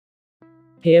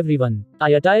Hey everyone, are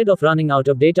you tired of running out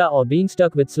of data or being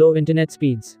stuck with slow internet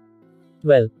speeds?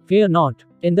 Well, fear not.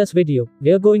 In this video,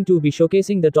 we're going to be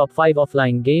showcasing the top 5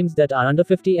 offline games that are under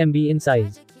 50 MB in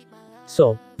size.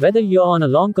 So, whether you're on a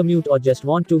long commute or just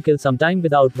want to kill some time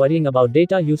without worrying about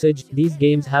data usage, these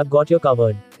games have got you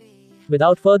covered.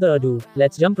 Without further ado,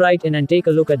 let's jump right in and take a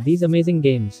look at these amazing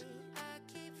games.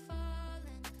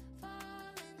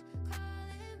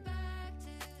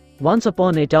 Once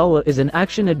Upon a Tower is an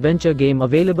action-adventure game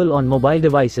available on mobile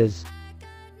devices.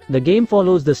 The game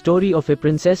follows the story of a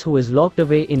princess who is locked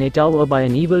away in a tower by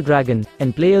an evil dragon,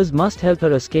 and players must help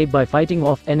her escape by fighting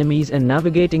off enemies and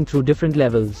navigating through different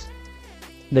levels.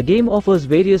 The game offers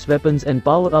various weapons and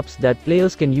power-ups that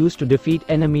players can use to defeat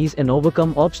enemies and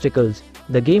overcome obstacles.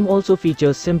 The game also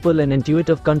features simple and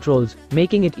intuitive controls,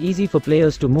 making it easy for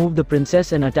players to move the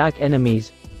princess and attack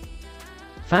enemies.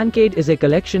 Fancade is a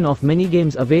collection of many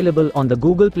games available on the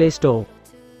Google Play Store.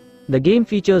 The game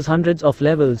features hundreds of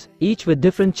levels, each with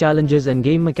different challenges and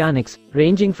game mechanics,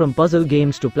 ranging from puzzle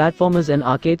games to platformers and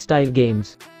arcade-style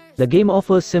games. The game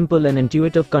offers simple and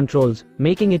intuitive controls,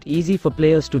 making it easy for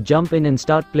players to jump in and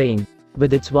start playing.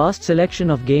 With its vast selection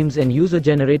of games and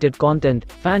user-generated content,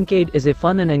 Fancade is a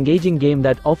fun and engaging game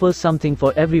that offers something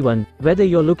for everyone, whether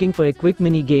you're looking for a quick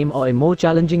mini-game or a more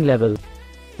challenging level.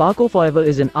 Parkour Forever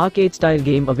is an arcade-style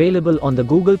game available on the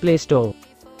Google Play Store.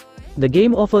 The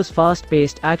game offers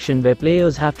fast-paced action where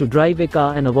players have to drive a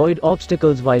car and avoid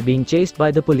obstacles while being chased by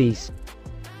the police.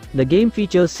 The game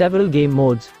features several game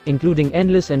modes, including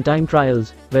endless and time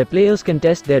trials, where players can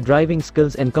test their driving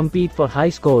skills and compete for high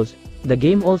scores. The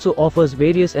game also offers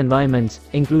various environments,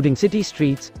 including city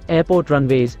streets, airport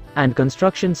runways, and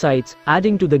construction sites,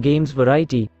 adding to the game's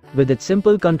variety. With its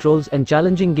simple controls and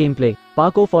challenging gameplay,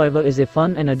 Parkour Forever is a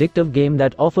fun and addictive game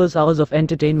that offers hours of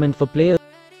entertainment for players.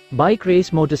 Bike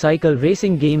Race Motorcycle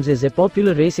Racing Games is a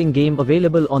popular racing game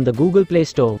available on the Google Play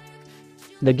Store.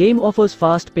 The game offers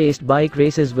fast-paced bike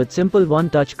races with simple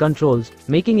one-touch controls,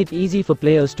 making it easy for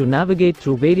players to navigate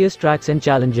through various tracks and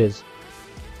challenges.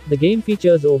 The game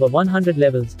features over 100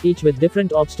 levels, each with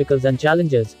different obstacles and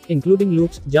challenges, including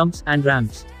loops, jumps, and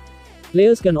ramps.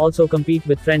 Players can also compete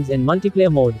with friends in multiplayer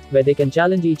mode, where they can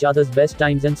challenge each other's best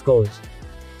times and scores.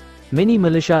 Mini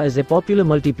Militia is a popular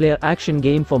multiplayer action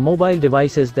game for mobile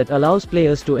devices that allows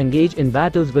players to engage in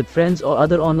battles with friends or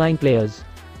other online players.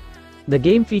 The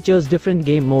game features different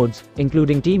game modes,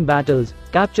 including team battles,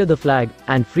 capture the flag,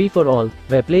 and free-for-all,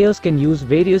 where players can use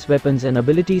various weapons and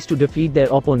abilities to defeat their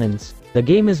opponents. The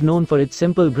game is known for its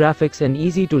simple graphics and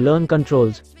easy-to-learn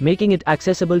controls, making it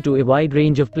accessible to a wide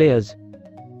range of players.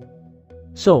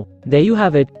 So, there you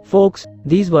have it, folks.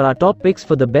 These were our top picks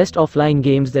for the best offline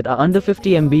games that are under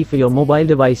 50 MB for your mobile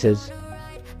devices.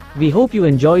 We hope you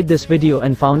enjoyed this video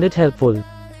and found it helpful.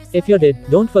 If you did,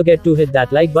 don't forget to hit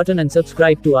that like button and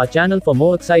subscribe to our channel for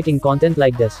more exciting content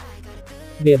like this.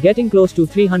 We are getting close to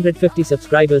 350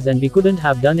 subscribers and we couldn't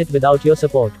have done it without your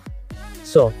support.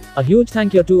 So, a huge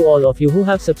thank you to all of you who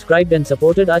have subscribed and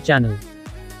supported our channel.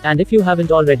 And if you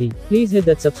haven't already, please hit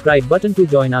that subscribe button to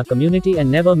join our community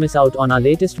and never miss out on our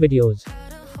latest videos.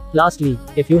 Lastly,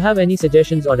 if you have any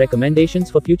suggestions or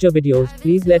recommendations for future videos,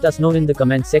 please let us know in the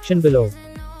comments section below.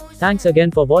 Thanks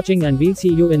again for watching and we'll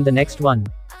see you in the next one.